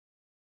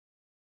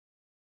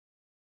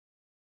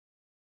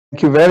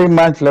Thank you very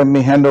much. Let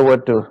me hand over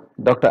to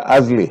Dr.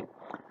 Azly.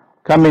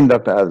 Come in,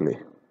 Dr. Azly.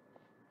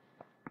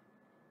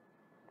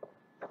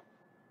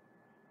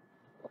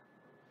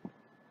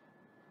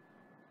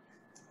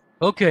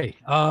 Okay,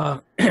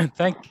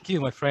 thank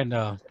you, my friend,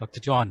 Dr.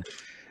 John.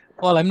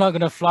 Well, I'm not going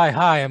to fly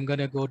high. I'm going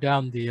to go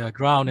down the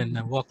ground and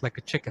walk like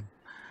a chicken.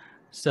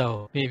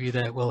 So maybe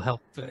that will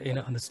help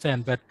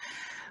understand. But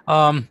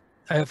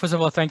first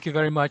of all, thank you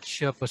very much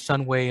for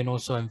Sunway, and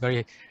also I'm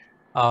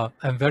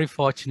very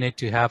fortunate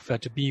to have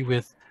to be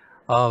with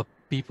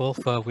people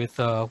with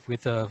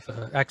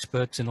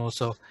experts and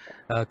also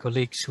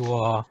colleagues who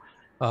are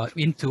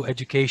into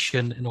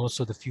education and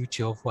also the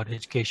future of what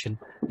education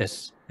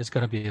is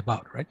going to be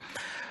about, right?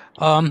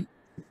 I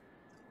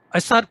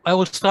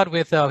will start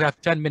with, we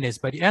have 10 minutes.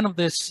 By the end of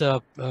this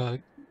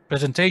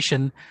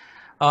presentation,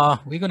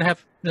 we're going to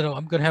have,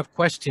 I'm going to have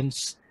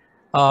questions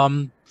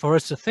for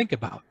us to think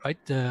about, right?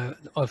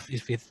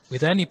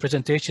 With any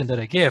presentation that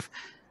I give,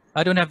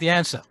 I don't have the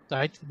answer,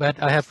 right?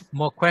 But I have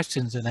more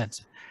questions than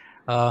answer.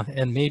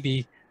 And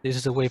maybe this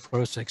is a way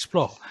for us to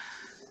explore.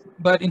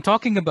 But in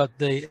talking about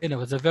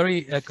it's a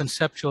very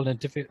conceptual and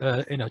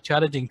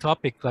challenging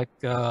topic, like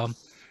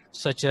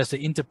such as the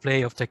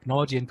interplay of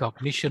technology and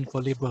cognition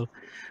for liberal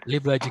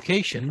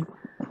education.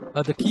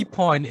 The key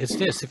point is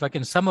this: if I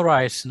can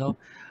summarize,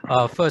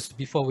 first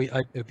before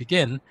I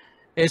begin,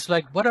 is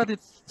like, what are the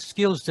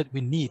skills that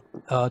we need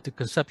to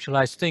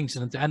conceptualize things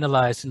and to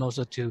analyze, and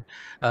also to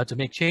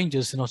make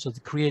changes, and also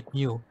to create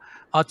new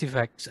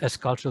artifacts as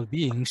cultural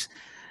beings,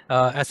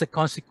 as a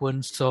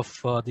consequence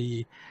of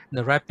the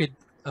rapid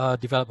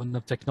development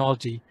of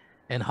technology,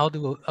 and how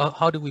do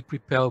we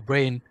prepare our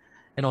brain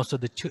and also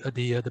the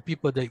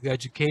people that we're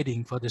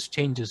educating for these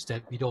changes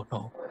that we don't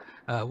know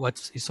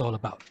what it's all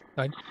about,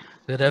 right?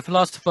 The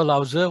philosopher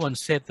Lao Tzu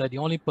once said that the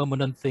only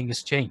permanent thing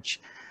is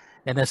change,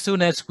 and as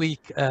soon as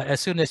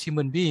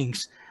human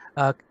beings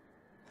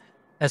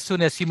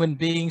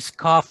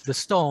carve the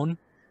stone,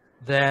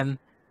 then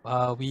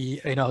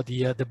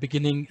the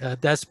beginning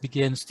thus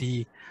begins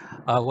the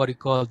what we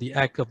call the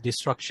act of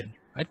destruction,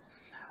 right?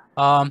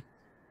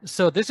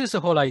 So this is the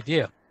whole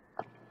idea.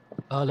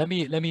 Let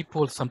me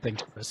pull something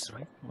first,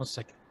 right? 1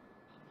 second.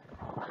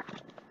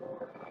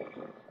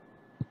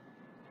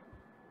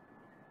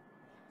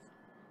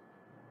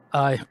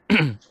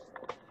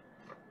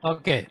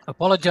 Okay,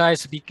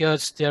 apologize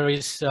because there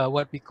is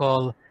what we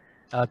call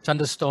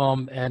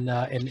thunderstorm and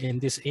in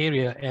this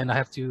area, and I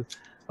have to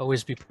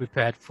always be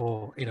prepared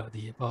for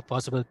the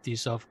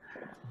possibilities of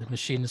the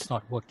machine is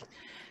not working.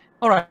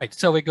 All right,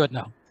 so we're good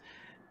now.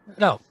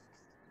 Now,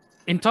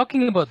 in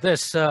talking about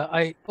this,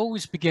 I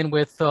always begin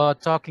with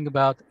talking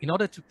about, in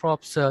order to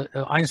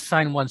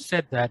Einstein once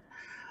said that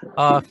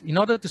in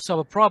order to solve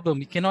a problem,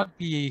 you cannot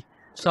be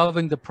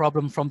solving the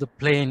problem from the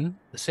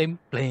same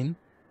plane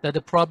that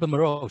the problem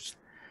arose.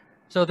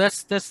 So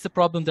that's the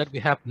problem that we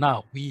have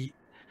now. We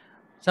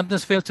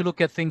sometimes fail to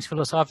look at things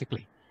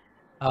philosophically.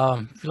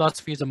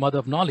 Philosophy is the mother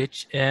of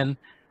knowledge, and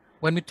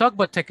when we talk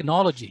about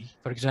technology,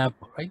 for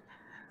example, right,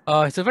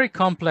 it's a very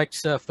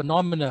complex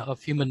phenomena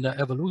of human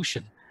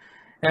evolution.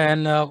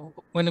 And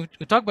when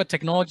we talk about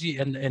technology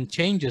and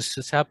changes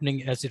that's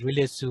happening as it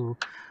relates to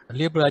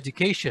liberal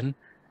education,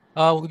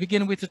 we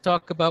begin with to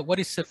talk about what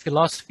is the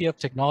philosophy of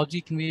technology.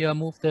 Can we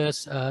move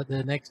this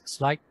the next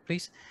slide,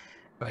 please?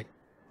 Right.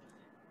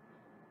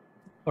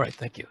 All right,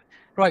 thank you.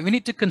 Right, we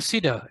need to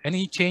consider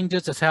any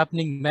changes that's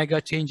happening, mega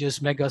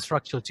changes, mega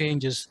structural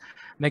changes,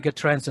 mega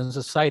trends in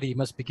society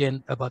must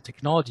begin about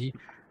technology.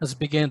 Must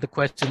begin the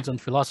questions on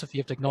philosophy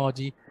of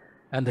technology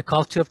and the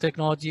culture of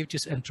technology, which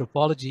is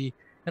anthropology,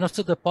 and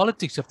also the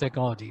politics of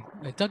technology.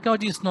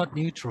 Technology is not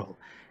neutral.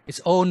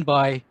 It's owned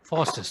by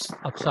forces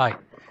outside,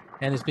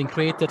 and it's being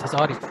created as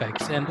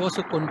artifacts, and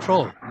also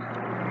control.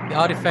 The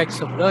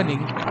artifacts of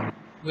learning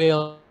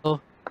will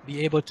be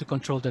able to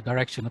control the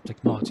direction of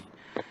technology.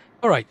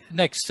 All right,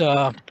 next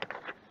set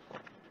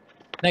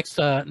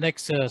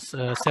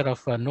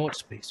of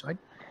notes, please, right?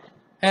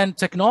 And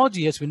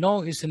technology, as we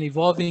know, is an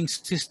evolving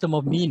system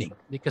of meaning,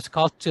 because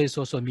culture is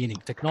also meaning.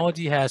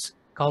 Technology has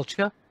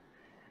culture,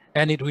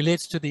 and it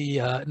relates to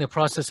the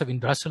process of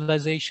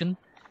industrialization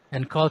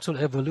and cultural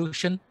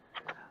evolution.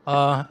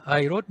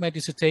 I wrote my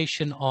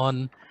dissertation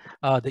on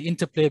the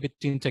interplay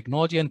between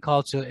technology and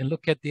culture, and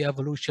look at the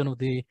evolution of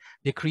the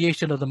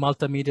creation of the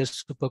multimedia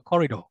super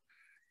corridor,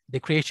 the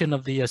creation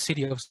of the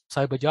city of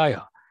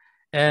Cyberjaya.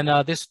 And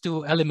these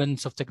two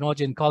elements of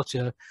technology and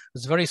culture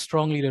is very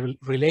strongly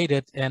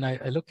related. And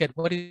I look at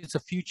what is the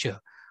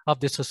future of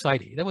this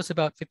society. That was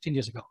about 15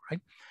 years ago,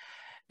 right?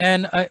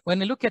 And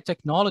when I look at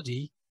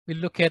technology, we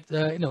look at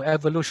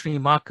evolutionary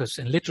markers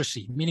and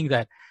literacy, meaning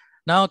that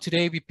now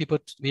today we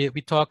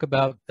talk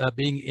about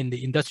being in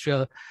the industry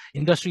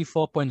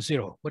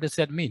 4.0. What does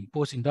that mean?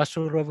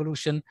 Post-industrial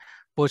revolution,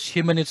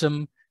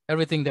 post-humanism,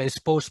 everything that is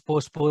post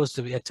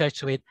that we attach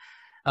to it.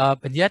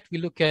 And yet we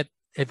look at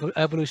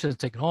evolution of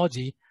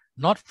technology,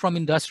 not from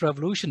industrial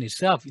revolution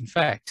itself, in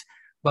fact,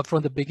 but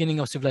from the beginning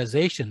of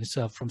civilization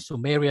itself, from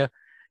Sumeria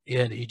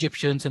and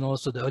Egyptians, and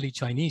also the early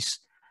Chinese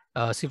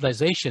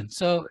civilization.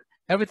 So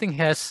everything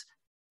has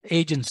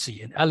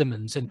agency and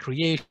elements and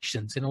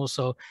creations, and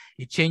also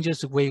it changes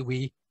the way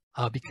we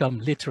become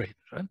literate.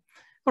 Right?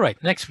 All right,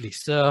 next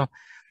please.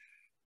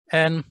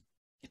 And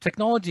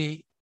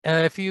technology,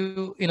 if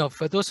you know,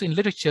 for those in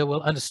literature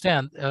will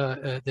understand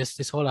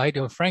this whole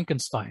idea of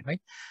Frankenstein,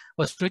 right?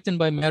 Was written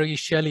by Mary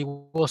Shelley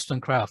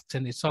Wollstonecraft,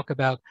 and it talks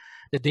about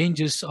the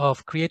dangers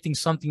of creating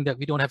something that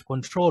we don't have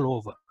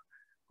control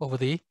over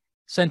the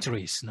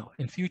centuries. No,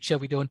 in future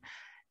we don't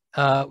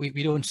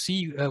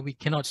we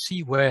cannot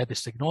see where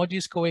this technology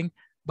is going,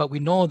 but we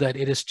know that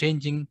it is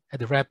changing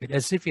at a rapid,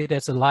 as if it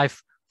has a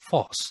life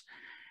force.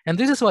 And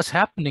this is what's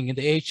happening in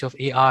the age of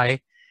AI,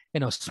 you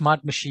know,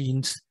 smart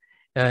machines,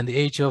 and the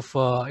age of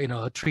you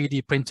know,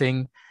 3D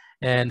printing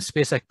and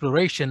space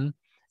exploration,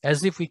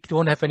 as if we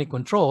don't have any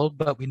control,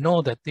 but we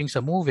know that things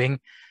are moving,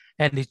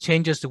 and it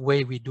changes the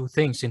way we do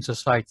things in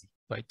society.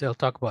 Right? They'll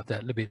talk about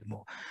that a little bit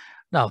more.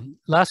 Now,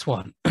 last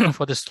one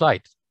for the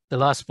slide, the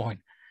last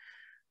point.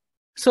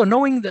 So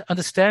knowing the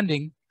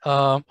understanding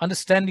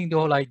the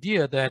whole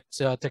idea that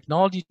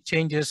technology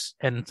changes,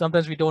 and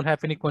sometimes we don't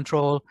have any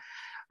control.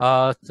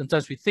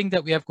 Sometimes we think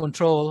that we have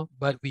control,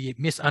 but we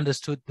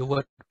misunderstood the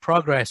word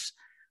progress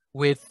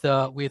with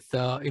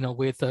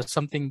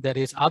something that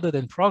is other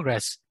than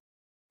progress,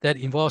 that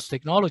involves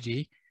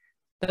technology.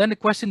 Then the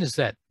question is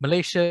that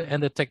Malaysia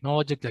and the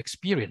technological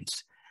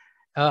experience,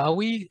 are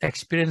we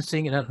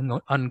experiencing an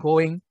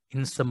ongoing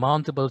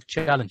insurmountable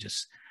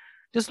challenges?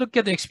 Just look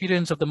at the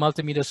experience of the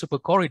multimedia super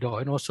corridor,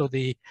 and also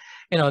the,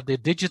 you know, the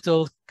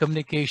digital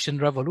communication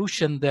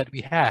revolution that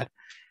we had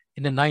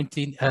in the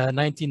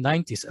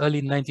 1990s,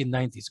 early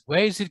 1990s.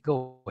 Where is it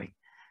going?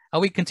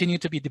 Are we continue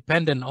to be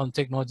dependent on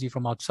technology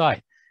from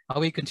outside? Are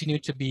we continue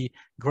to be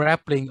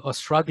grappling or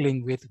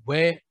struggling with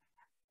where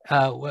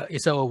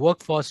is our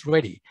workforce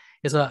ready?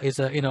 Is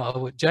you know,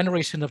 our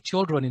generation of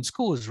children in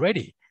schools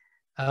ready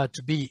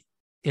to be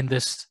in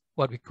this,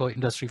 what we call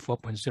Industry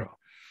 4.0?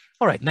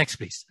 All right, next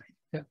please.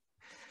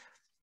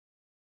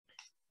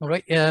 All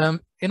right,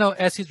 you know,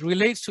 as it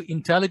relates to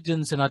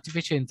intelligence and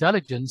artificial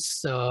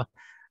intelligence,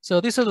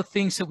 so these are the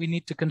things that we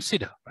need to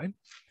consider, right?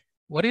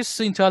 What is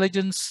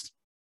intelligence?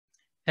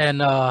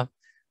 And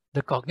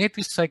the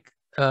cognitive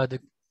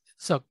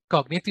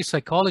cognitive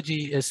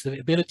psychology is the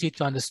ability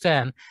to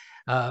understand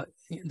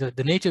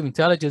the nature of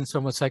intelligence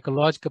from a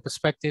psychological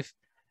perspective,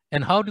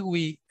 and how do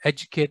we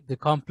educate the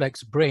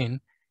complex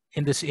brain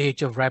in this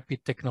age of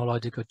rapid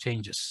technological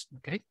changes.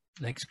 Okay,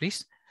 next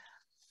please.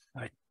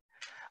 All right.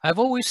 I've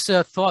always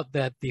thought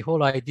that the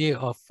whole idea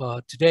of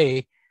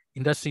today,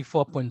 Industry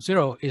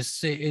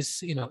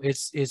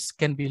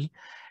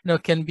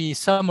 4.0 can be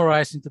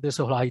summarized into this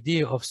whole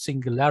idea of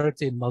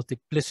singularity and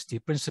multiplicity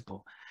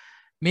principle,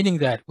 meaning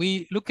that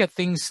we look at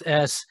things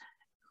as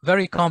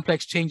very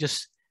complex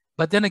changes,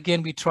 but then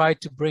again we try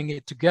to bring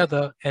it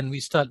together, and we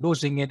start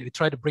losing it. We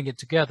try to bring it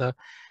together,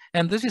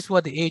 and this is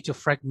what the age of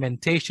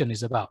fragmentation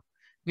is about.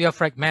 We are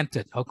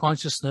fragmented. Our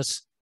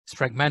consciousness is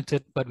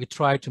fragmented, but we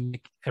try to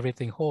make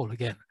everything whole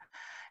again.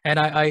 And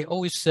I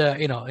always,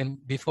 you know, and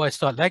before I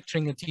start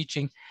lecturing and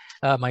teaching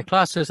my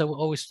classes, I will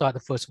always start the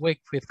first week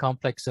with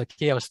complex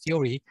chaos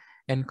theory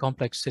and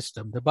complex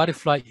system, the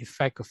butterfly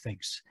effect of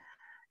things.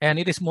 And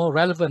it is more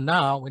relevant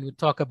now when we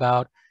talk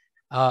about,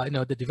 you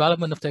know, the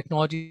development of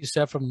technologies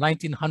from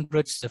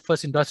 1900s, the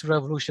first industrial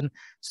revolution,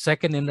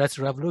 second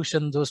industrial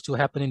revolution, those two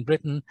happened in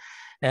Britain,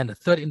 and the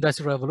third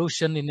industrial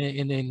revolution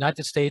in the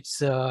United States,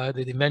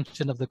 the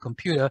invention of the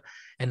computer,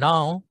 and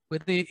now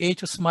with the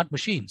age of smart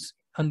machines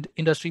and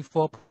Industry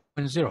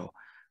 4.0.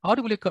 How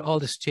do we look at all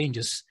these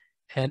changes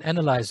and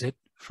analyze it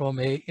from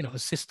a, you know, a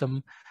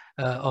system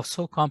of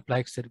so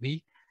complex that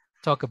we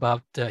talk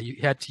about you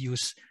had to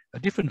use a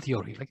different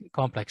theory, like a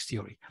complex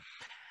theory.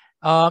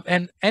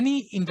 And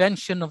any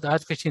invention of the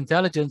artificial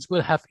intelligence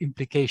will have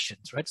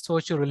implications, right?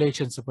 Social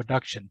relations of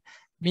production,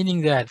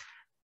 meaning that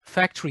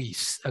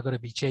factories are going to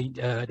be changed.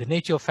 The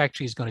nature of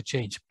factories is going to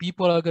change.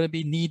 People are going to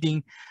be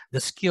needing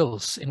the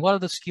skills. And what are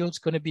the skills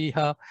going to be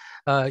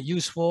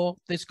used for?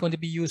 It's going to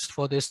be used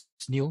for this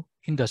new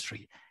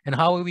industry. And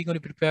how are we going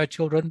to prepare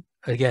children?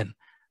 Again,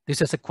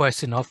 this is a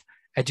question of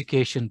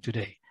education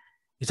today.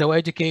 Is our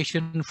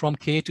education from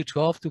K to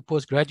 12 to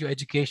postgraduate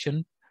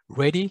education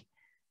ready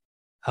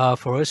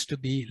for us to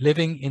be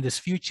living in this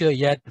future,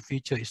 yet the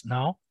future is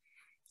now?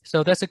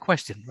 So that's a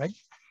question, right?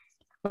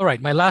 All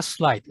right, my last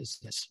slide is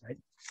this, right?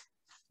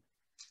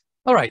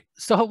 All right,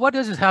 so what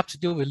does it have to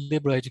do with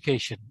liberal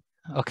education?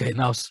 Okay,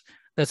 now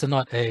that's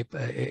not a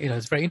you know,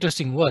 it's a very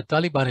interesting word,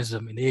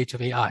 Talibanism in the age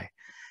of AI.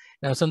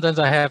 Now, sometimes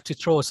I have to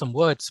throw some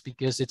words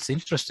because it's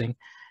interesting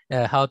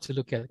how to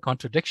look at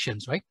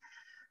contradictions, right?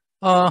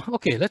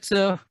 Okay, let's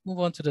move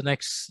on to the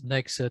next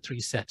three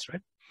sets,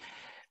 right?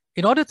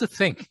 In order to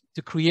think,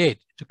 to create,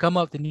 to come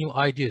up with new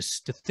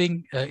ideas, to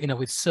think, you know,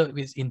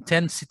 with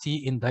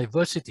intensity in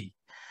diversity,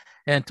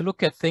 and to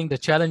look at the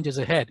challenges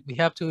ahead, we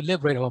have to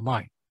liberate our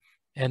mind.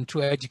 And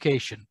through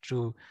education,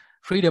 through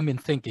freedom in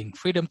thinking,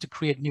 freedom to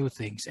create new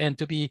things, and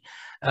to be,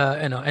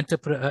 you know,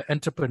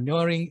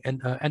 entrepreneuring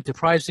and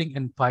enterprising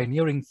and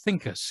pioneering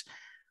thinkers.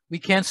 We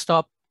can't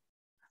stop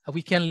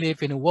we can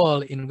live in a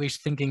world in which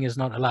thinking is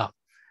not allowed.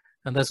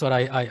 And that's what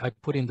I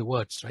put in the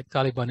words, right?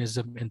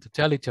 Talibanism and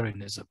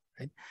totalitarianism,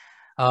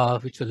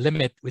 right? Which will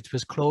limit, which will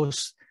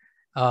close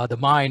the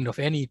mind of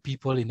any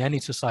people in any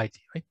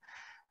society, right?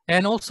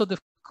 And also the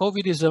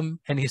COVIDism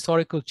and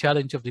historical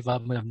challenge of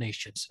development of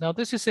nations. Now,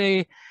 this is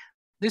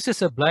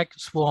a black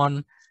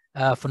swan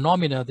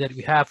phenomena that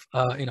we have,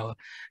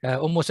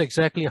 almost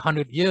exactly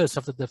 100 years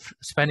after the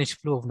Spanish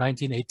flu of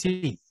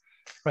 1918,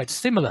 right?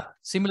 Similar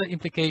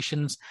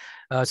implications,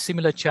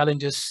 similar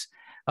challenges,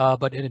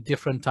 but in a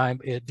different time,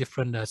 a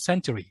different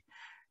century.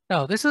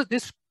 Now,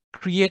 this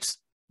creates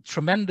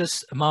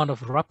tremendous amount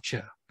of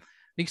rupture.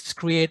 This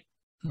creates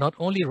not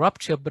only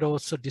rupture, but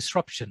also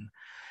disruption.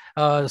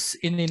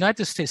 In the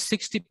United States,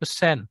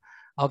 60%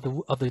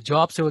 of the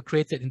jobs that were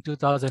created in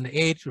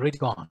 2008 already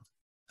gone,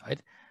 right?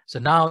 So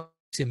now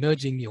it's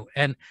emerging new,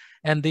 and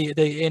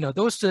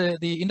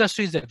the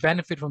industries that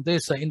benefit from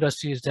this are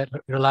industries that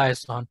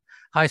relies on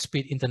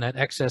high-speed internet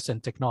access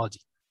and technology,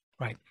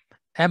 right?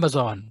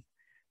 Amazon,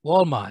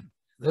 Walmart,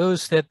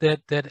 those that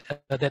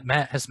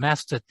has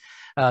mastered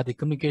the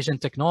communication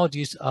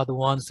technologies are the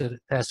ones that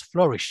has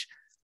flourished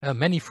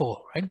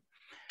manifold, right?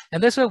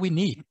 And that's what we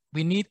need.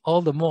 We need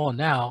all the more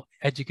now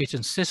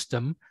education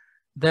system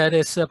that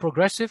is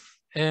progressive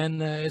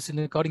and is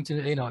according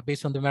to,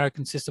 based on the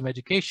American system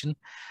education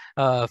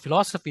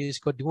philosophy is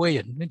called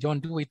Deweyan. John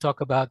Dewey talk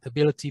about the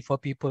ability for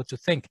people to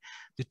think,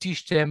 to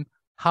teach them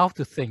how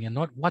to think and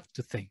not what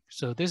to think.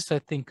 So this, I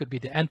think, could be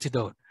the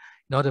antidote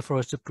in order for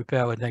us to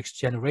prepare our next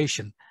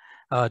generation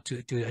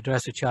to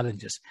address the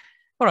challenges.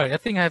 All right, I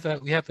think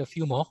we have a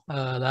few more.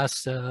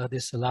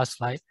 This last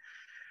slide.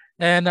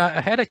 And I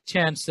had a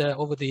chance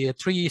over the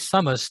 3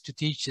 summers to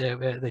teach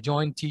the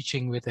joint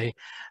teaching with a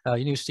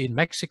university in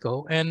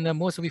Mexico, and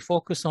most of we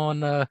focus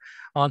on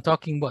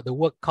talking about the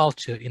work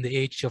culture in the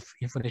age of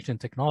information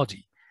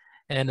technology.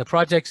 And the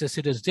projects the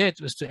students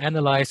did was to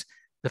analyze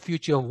the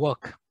future of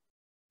work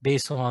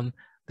based on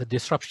the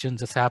disruptions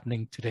that's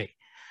happening today.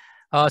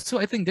 So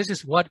I think this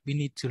is what we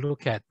need to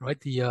look at, right?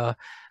 The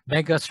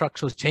mega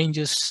structural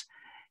changes.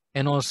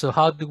 And also,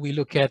 how do we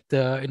look at,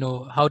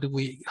 how do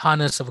we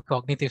harness our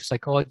cognitive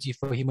psychology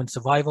for human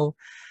survival?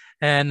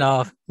 And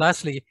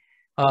lastly,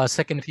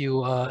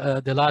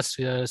 the last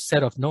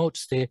set of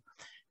notes, the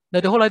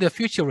whole idea of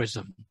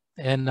futurism.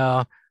 And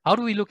how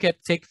do we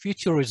take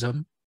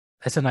futurism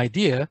as an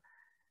idea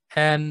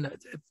and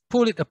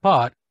pull it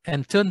apart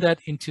and turn that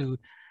into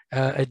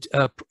an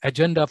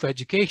agenda for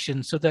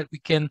education so that we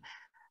can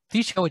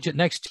teach our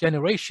next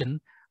generation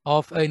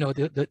of,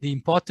 the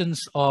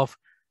importance of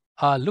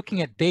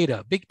looking at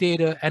data, big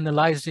data,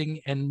 analyzing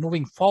and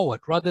moving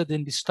forward rather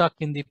than be stuck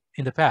in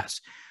the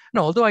past.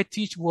 Now, although I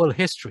teach world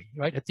history,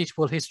 right? I teach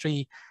world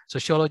history,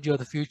 sociology of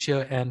the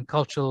future, and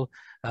cultural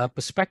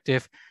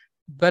perspective,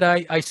 but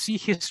I see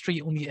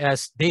history only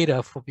as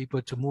data for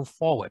people to move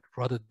forward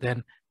rather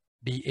than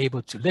be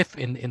able to live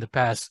in the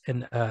past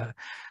and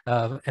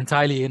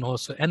entirely and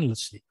also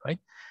endlessly, right?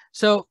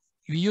 So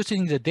we're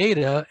using the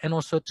data and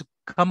also to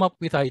come up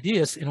with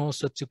ideas and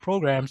also to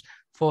programs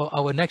for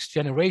our next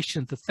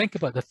generation to think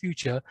about the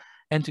future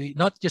and to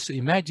not just to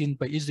imagine,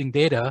 but using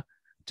data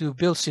to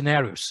build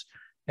scenarios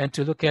and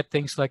to look at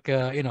things like,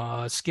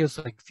 skills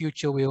like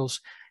future wheels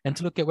and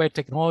to look at where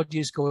technology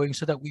is going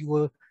so that we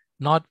will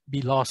not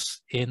be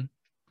lost in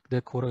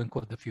the quote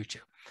unquote the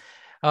future.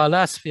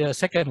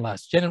 Second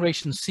last,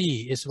 Generation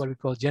C is what we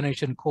call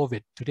Generation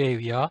COVID. Today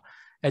we are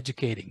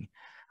educating.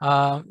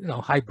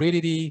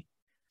 Hybridity,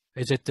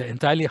 is it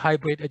entirely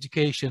hybrid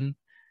education?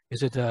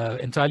 Is it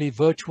entirely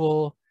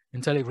virtual?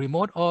 Entirely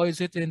remote, or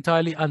is it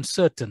entirely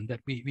uncertain that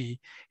we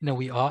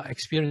are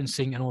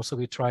experiencing and also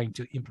we're trying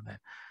to implement?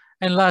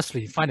 And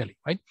lastly, finally,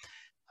 right,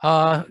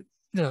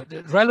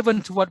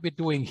 relevant to what we're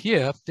doing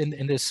here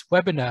in this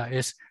webinar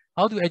is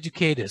how to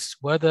educate us,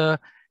 whether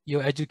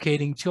you're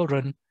educating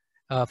children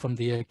from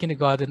the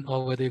kindergarten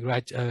or whether you're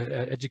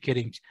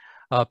educating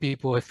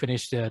people who have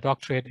finished their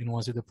doctorate and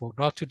was it the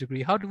postdoctorate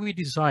degree. How do we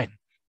design?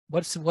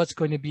 What's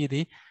going to be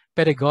the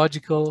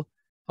pedagogical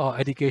or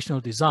educational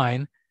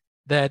design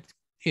that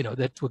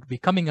that would be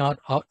coming out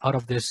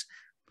of this?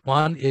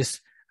 One is,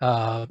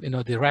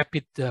 the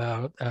rapid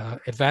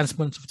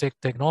advancements of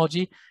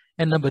technology,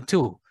 and number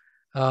 2,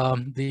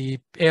 the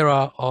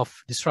era of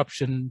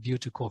disruption due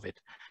to COVID.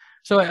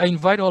 So I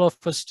invite all of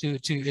us to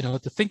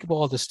think about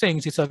all these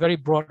things. These are very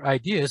broad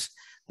ideas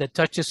that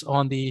touches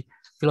on the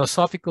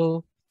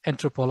philosophical,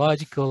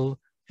 anthropological,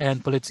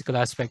 and political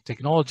aspect of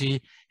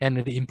technology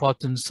and the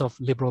importance of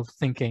liberal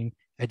thinking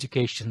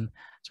education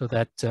so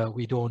that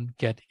we don't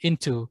get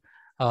into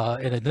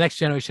and the next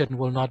generation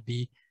will not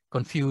be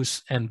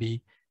confused and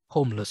be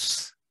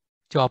homeless,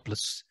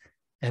 jobless,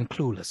 and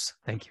clueless.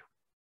 Thank you.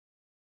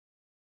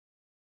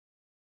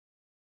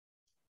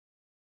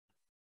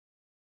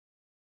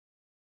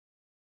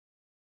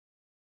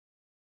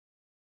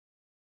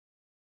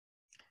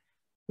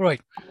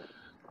 Right.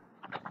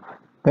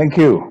 Thank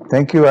you,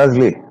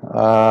 Azly.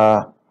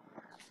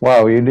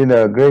 Wow, you did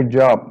a great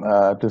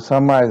job to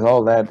summarize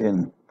all that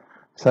in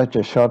such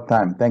a short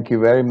time. Thank you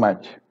very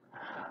much.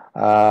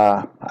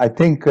 I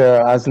think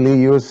Azly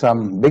used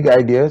some big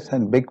ideas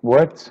and big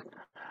words,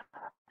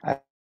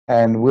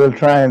 and we'll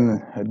try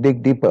and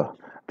dig deeper.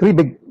 Three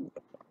big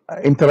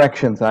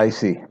interactions I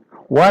see.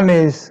 One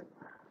is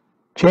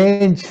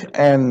change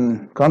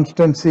and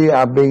constancy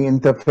are being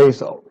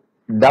interfaced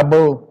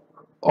double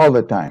all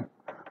the time.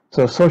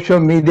 So social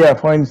media,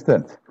 for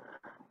instance,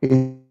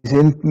 is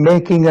in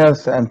making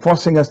us and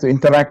forcing us to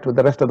interact with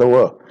the rest of the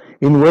world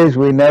in ways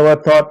we never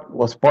thought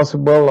was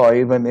possible or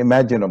even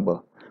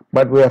imaginable.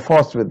 But we are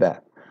forced with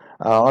that.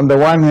 On the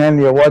one hand,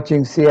 you're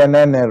watching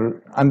CNN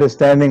and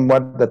understanding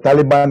what the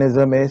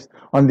Talibanism is.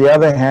 On the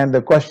other hand,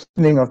 the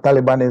questioning of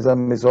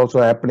Talibanism is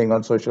also happening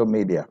on social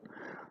media.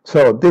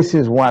 So this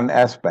is one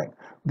aspect.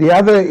 The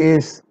other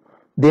is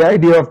the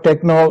idea of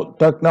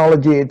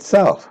technology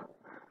itself.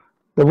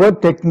 The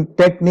word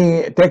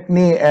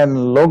techni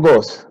and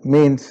logos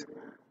means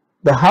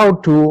the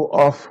how-to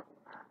of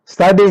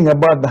studying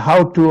about the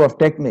how-to of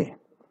techni,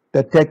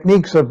 the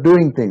techniques of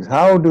doing things.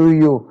 How do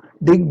you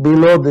dig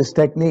below these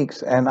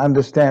techniques and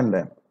understand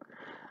them?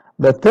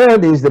 The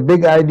third is the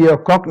big idea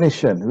of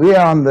cognition. We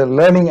are on the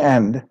learning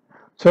end,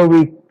 so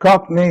we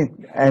cognate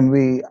and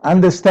we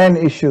understand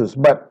issues,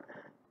 but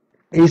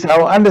is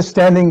our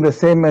understanding the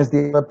same as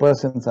the other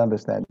person's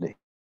understanding?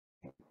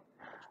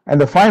 And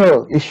the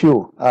final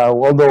issue,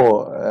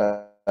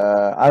 although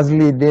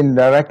Azly didn't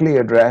directly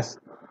address,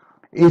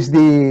 is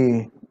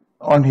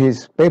on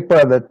his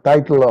paper, the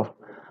title of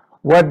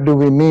what do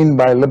we mean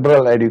by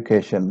liberal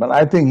education? But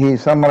I think he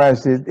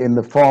summarized it in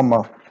the form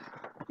of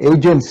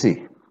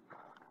agency.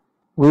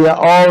 We are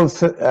all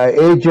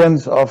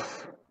agents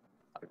of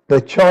the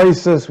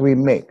choices we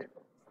make.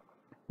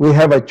 We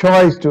have a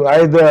choice to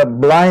either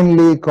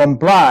blindly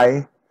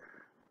comply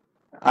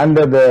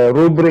under the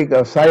rubric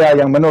of saya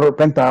yang menurut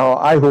perintah,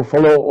 or I who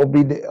follow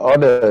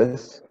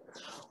orders,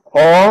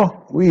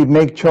 or we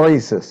make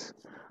choices.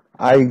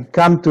 I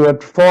come to a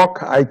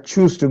fork, I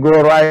choose to go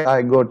right,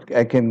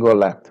 I can go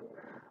left.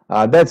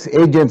 That's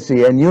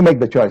agency, and you make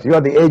the choice. You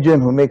are the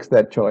agent who makes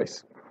that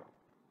choice.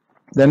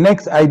 The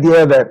next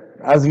idea that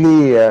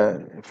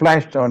Azly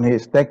flashed on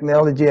his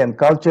technology and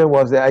culture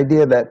was the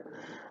idea that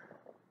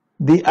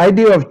the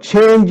idea of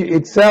change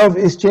itself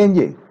is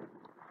changing.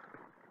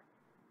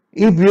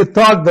 If you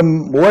thought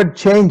the word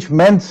change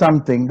meant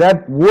something,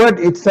 that word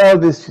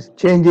itself is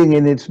changing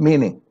in its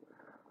meaning.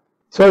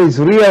 So it's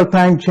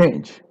real-time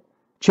change.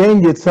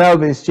 Change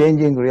itself is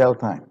changing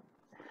real-time.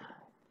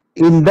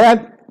 In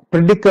that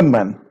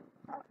predicament,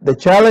 the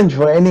challenge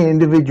for any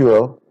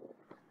individual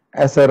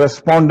as a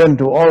respondent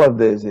to all of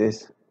this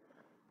is,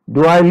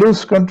 do I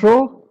lose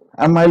control?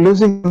 Am I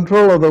losing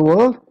control of the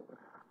world?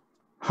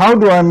 How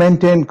do I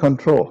maintain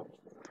control?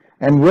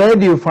 And where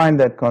do you find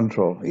that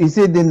control? Is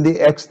it in the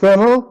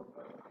external?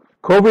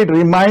 COVID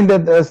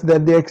reminded us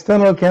that the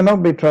external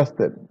cannot be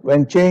trusted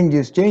when change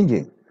is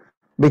changing,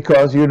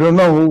 because you don't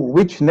know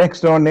which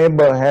next door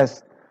neighbor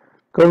has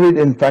COVID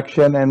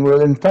infection and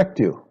will infect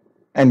you.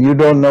 And you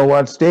don't know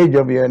what stage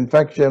of your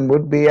infection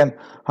would be and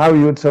how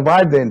you would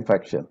survive the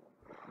infection.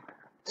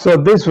 So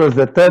this was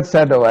the third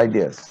set of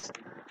ideas.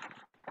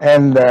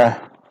 And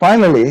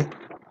finally,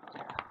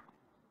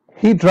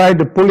 he tried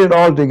to pull it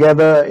all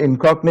together in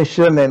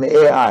cognition and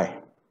AI.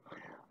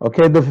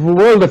 Okay, the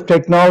world of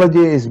technology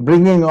is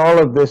bringing all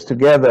of this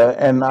together,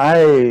 and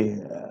I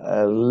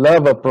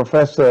love a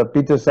professor,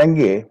 Peter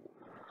Senge.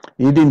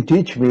 He didn't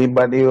teach me,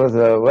 but he was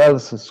a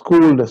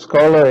well-schooled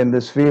scholar in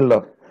this field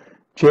of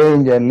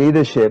change and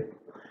leadership.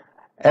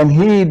 And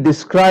he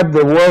described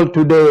the world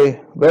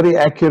today very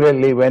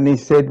accurately when he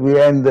said we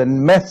are in the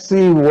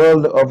messy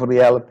world of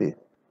reality.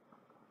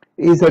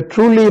 It's a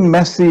truly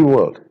messy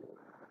world.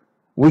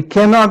 We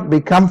cannot be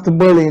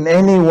comfortable in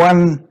any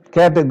one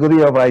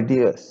category of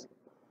ideas.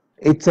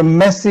 It's a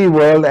messy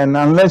world, and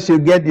unless you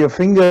get your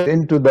finger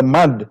into the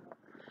mud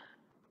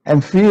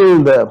and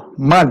feel the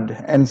mud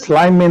and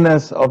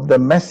sliminess of the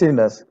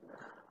messiness,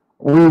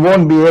 we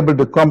won't be able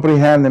to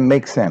comprehend and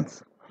make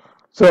sense.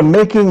 So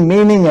making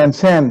meaning and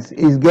sense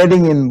is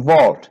getting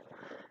involved.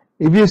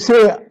 If you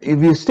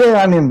stay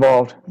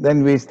uninvolved,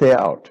 then we stay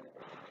out.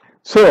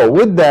 So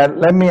with that,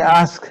 let me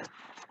ask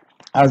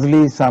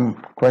Azly some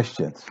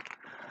questions.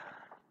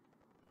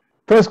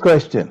 First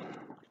question,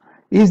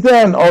 is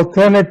there an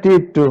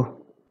alternative to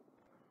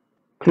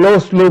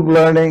closed loop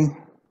learning,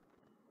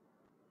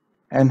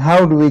 and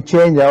how do we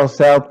change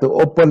ourselves to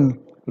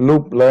open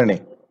loop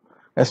learning,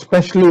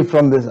 especially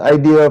from this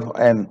idea of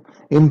an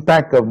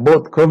impact of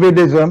both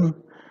COVIDism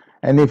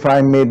and, if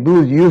I may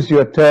use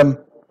your term,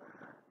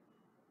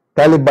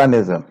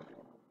 Talibanism?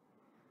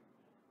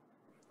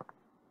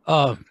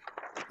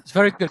 It's a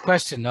very good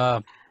question.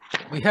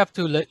 We have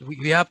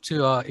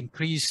to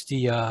increase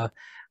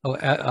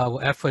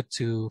our effort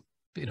to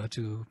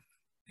to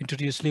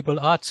introduce liberal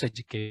arts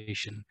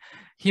education.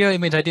 Here, I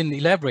mean, I didn't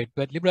elaborate,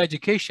 but liberal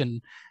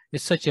education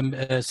is such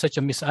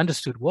a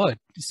misunderstood word.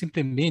 It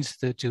simply means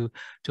to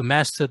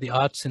master the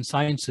arts and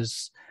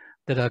sciences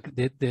that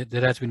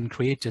has been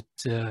created,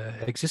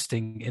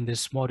 existing in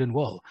this modern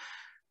world.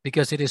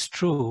 because it is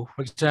true,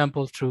 for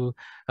example, through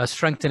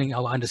strengthening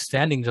our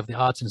understandings of the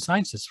arts and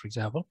sciences, for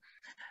example,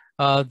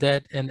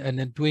 that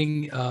and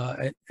doing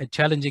and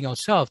challenging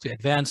ourselves to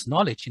advance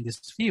knowledge in these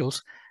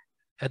fields,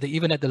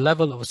 even at the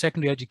level of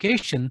secondary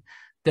education,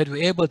 that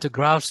we're able to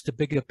grasp the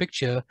bigger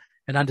picture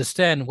and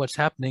understand what's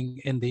happening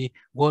in the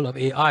world of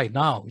AI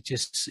now, which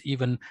is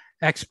even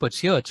experts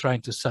here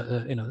trying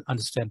to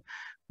understand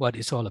what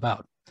it's all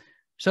about.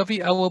 So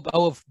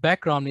our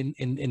background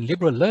in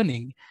liberal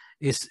learning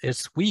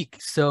is weak,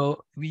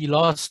 so we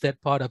lost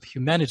that part of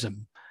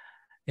humanism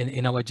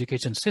in our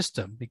education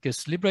system,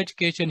 because liberal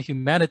education,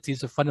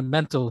 humanities are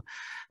fundamental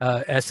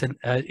as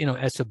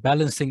a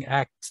balancing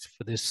act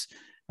for this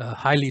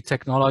highly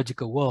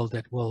technological world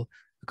that will,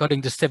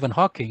 according to Stephen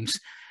Hawking,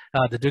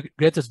 the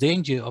greatest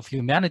danger of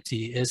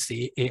humanity is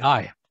the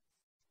AI.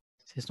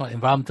 It's not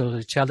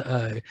environmental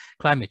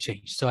climate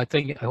change. So I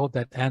hope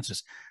that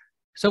answers.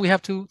 So we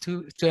have to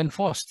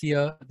enforce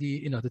the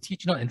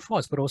teaching, not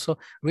enforce, but also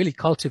really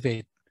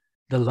cultivate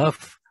the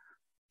love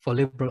for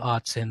liberal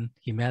arts and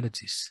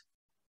humanities.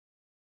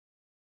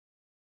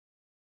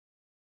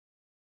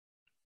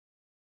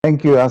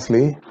 Thank you,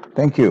 Azly.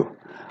 Thank you.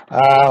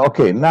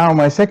 Okay, now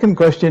my second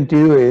question to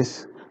you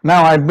is,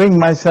 now I bring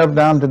myself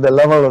down to the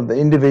level of the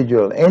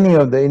individual, any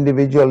of the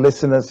individual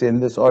listeners in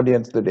this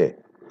audience today.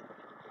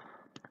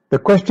 The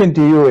question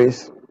to you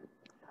is,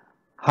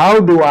 how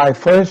do I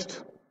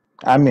first,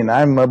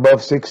 I'm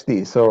above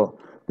 60, so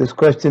this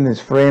question is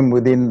framed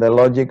within the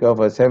logic of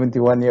a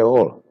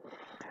 71-year-old.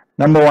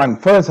 Number one,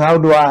 first, how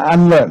do I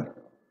unlearn?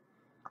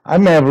 I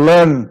may have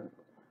learned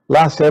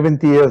last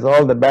 70 years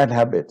all the bad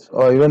habits,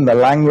 or even the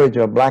language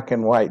of black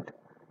and white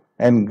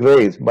and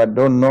grays, but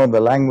don't know the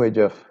language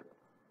of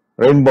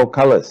rainbow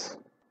colors.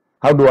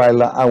 How do I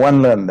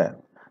unlearn that?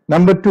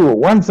 Number two,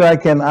 once I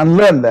can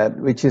unlearn that,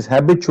 which is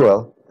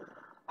habitual,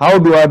 how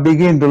do I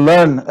begin to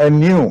learn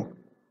anew?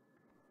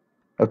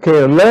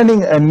 Okay,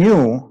 learning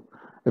anew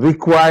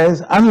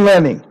requires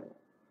unlearning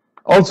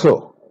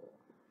also,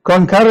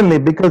 concurrently,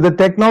 because the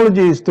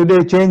technology is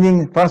today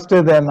changing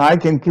faster than I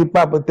can keep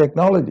up with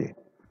technology.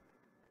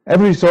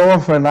 Every so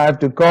often I have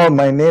to call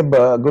my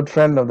neighbor, a good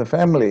friend of the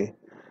family,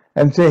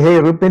 and say, hey,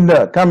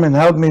 Rupinder, come and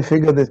help me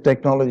figure this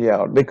technology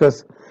out,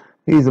 because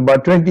he's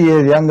about 20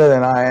 years younger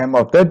than I am,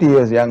 or 30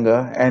 years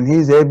younger, and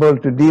he's able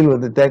to deal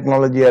with the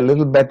technology a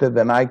little better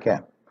than I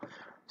can.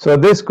 So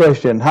this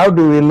question, how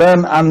do we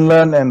learn,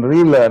 unlearn, and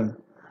relearn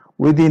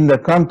within the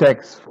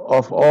context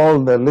of all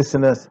the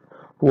listeners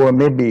who are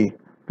maybe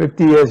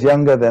 50 years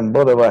younger than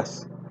both of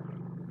us?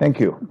 Thank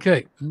you.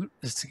 Okay,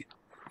 that's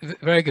a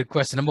very good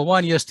question. Number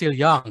one, you're still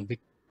young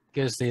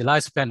because the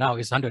lifespan now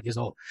is 100 years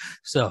old.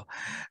 So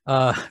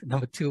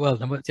number two,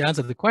 to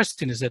answer the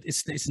question is that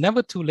it's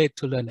never too late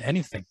to learn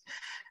anything,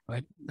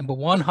 right? Number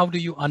one, how do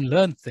you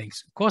unlearn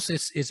things? Of course,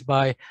 it's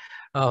by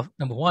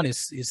number one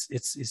is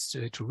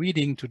to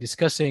reading, to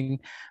discussing,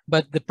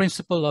 but the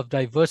principle of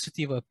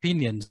diversity of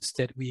opinions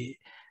that we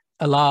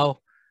allow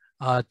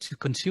to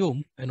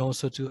consume and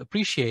also to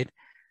appreciate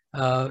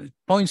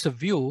points of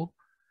view,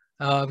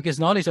 because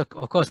knowledge, of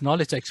course,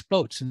 knowledge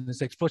explodes, and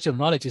this explosion of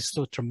knowledge is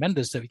so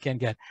tremendous that we can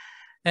get,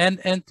 and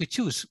to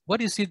choose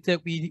what is it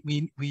that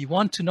we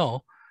want to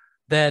know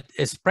that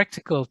is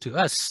practical to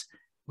us,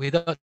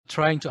 without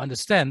trying to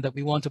understand that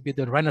we want to be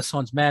the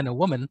Renaissance man or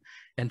woman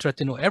and try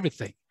to know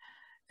everything.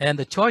 And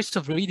the choice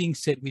of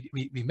readings that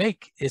we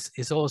make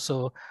is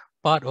also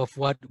part of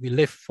what we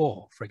live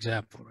for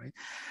example,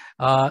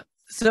 right?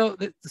 So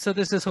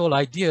this is whole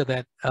idea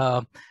that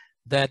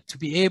that to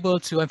be able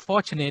to, I'm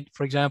fortunate,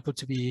 for example,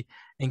 to be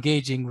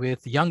engaging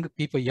with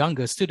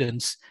younger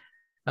students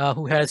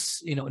who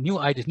has new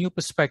ideas, new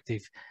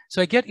perspective.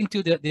 So I get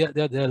into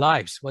their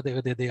lives,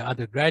 whether they are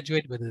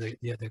undergraduate, whether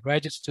they are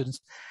graduate students,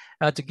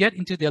 to get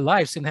into their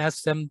lives and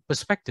has some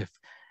perspective.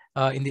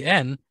 In the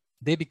end,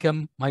 they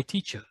become my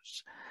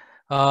teachers.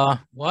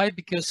 Why?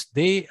 Because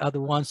they are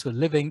the ones who are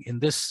living in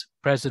this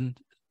present,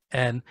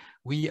 and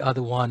we are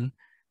the one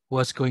who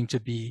is going to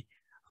be,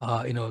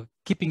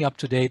 keeping up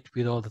to date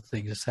with all the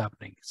things that's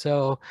happening.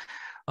 So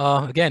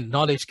again,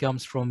 knowledge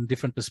comes from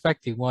different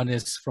perspectives. One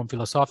is from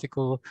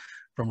philosophical,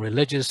 from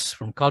religious,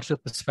 from cultural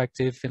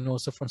perspective, and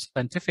also from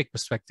scientific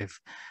perspective.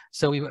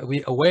 So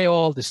we aware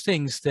all these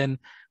things, then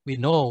we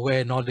know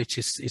where knowledge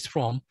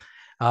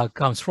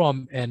comes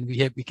from, and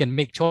we can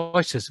make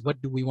choices.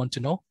 What do we want to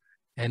know?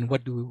 And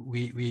what do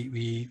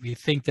we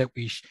think that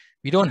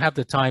we don't have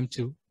the time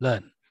to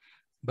learn,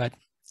 but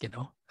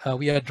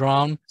we are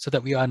drowned, so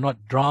that we are not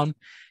drowned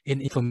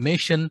in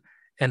information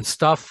and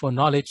stuff for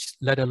knowledge,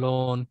 let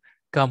alone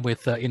come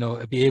with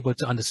be able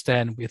to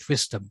understand with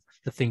wisdom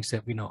the things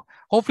that we know.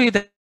 Hopefully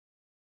that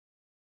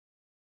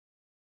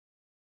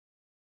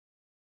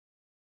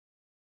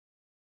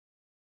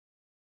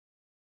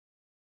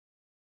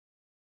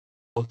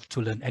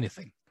to learn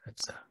anything.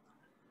 That's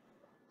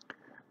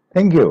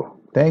Thank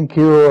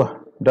you,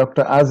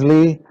 Dr.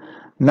 Azly.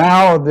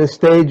 Now, the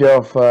stage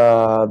of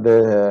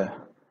the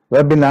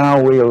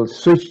webinar, we'll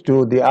switch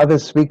to the other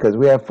speakers.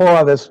 We have 4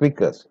 other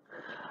speakers.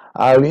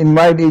 I'll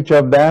invite each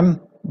of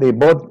them.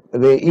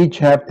 They each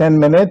have 10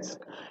 minutes.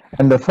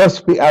 And the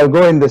first, I'll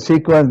go in the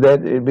sequence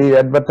that we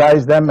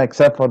advertise them,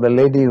 except for the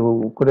lady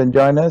who couldn't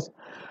join us.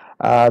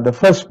 The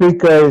first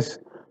speaker is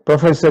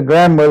Professor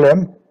Graham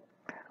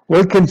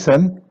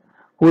Wilkinson,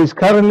 who is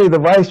currently the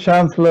Vice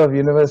Chancellor of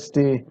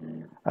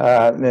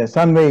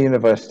Sunway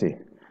University.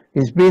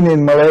 He's been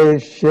in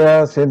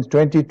Malaysia since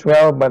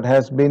 2012, but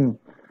has been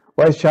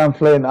Vice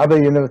Chancellor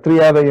in three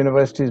other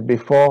universities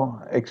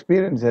before,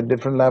 experience at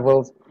different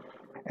levels.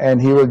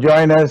 And he will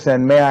join us,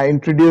 and may I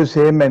introduce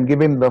him and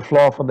give him the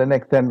floor for the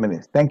next 10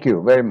 minutes. Thank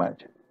you very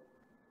much.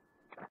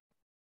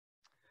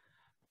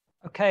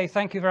 Okay,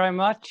 thank you very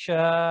much.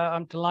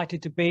 I'm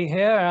delighted to be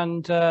here,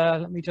 and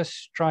let me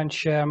just try and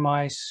share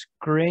my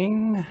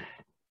screen.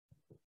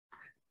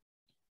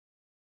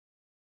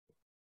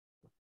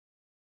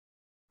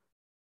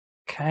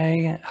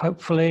 Okay,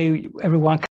 hopefully everyone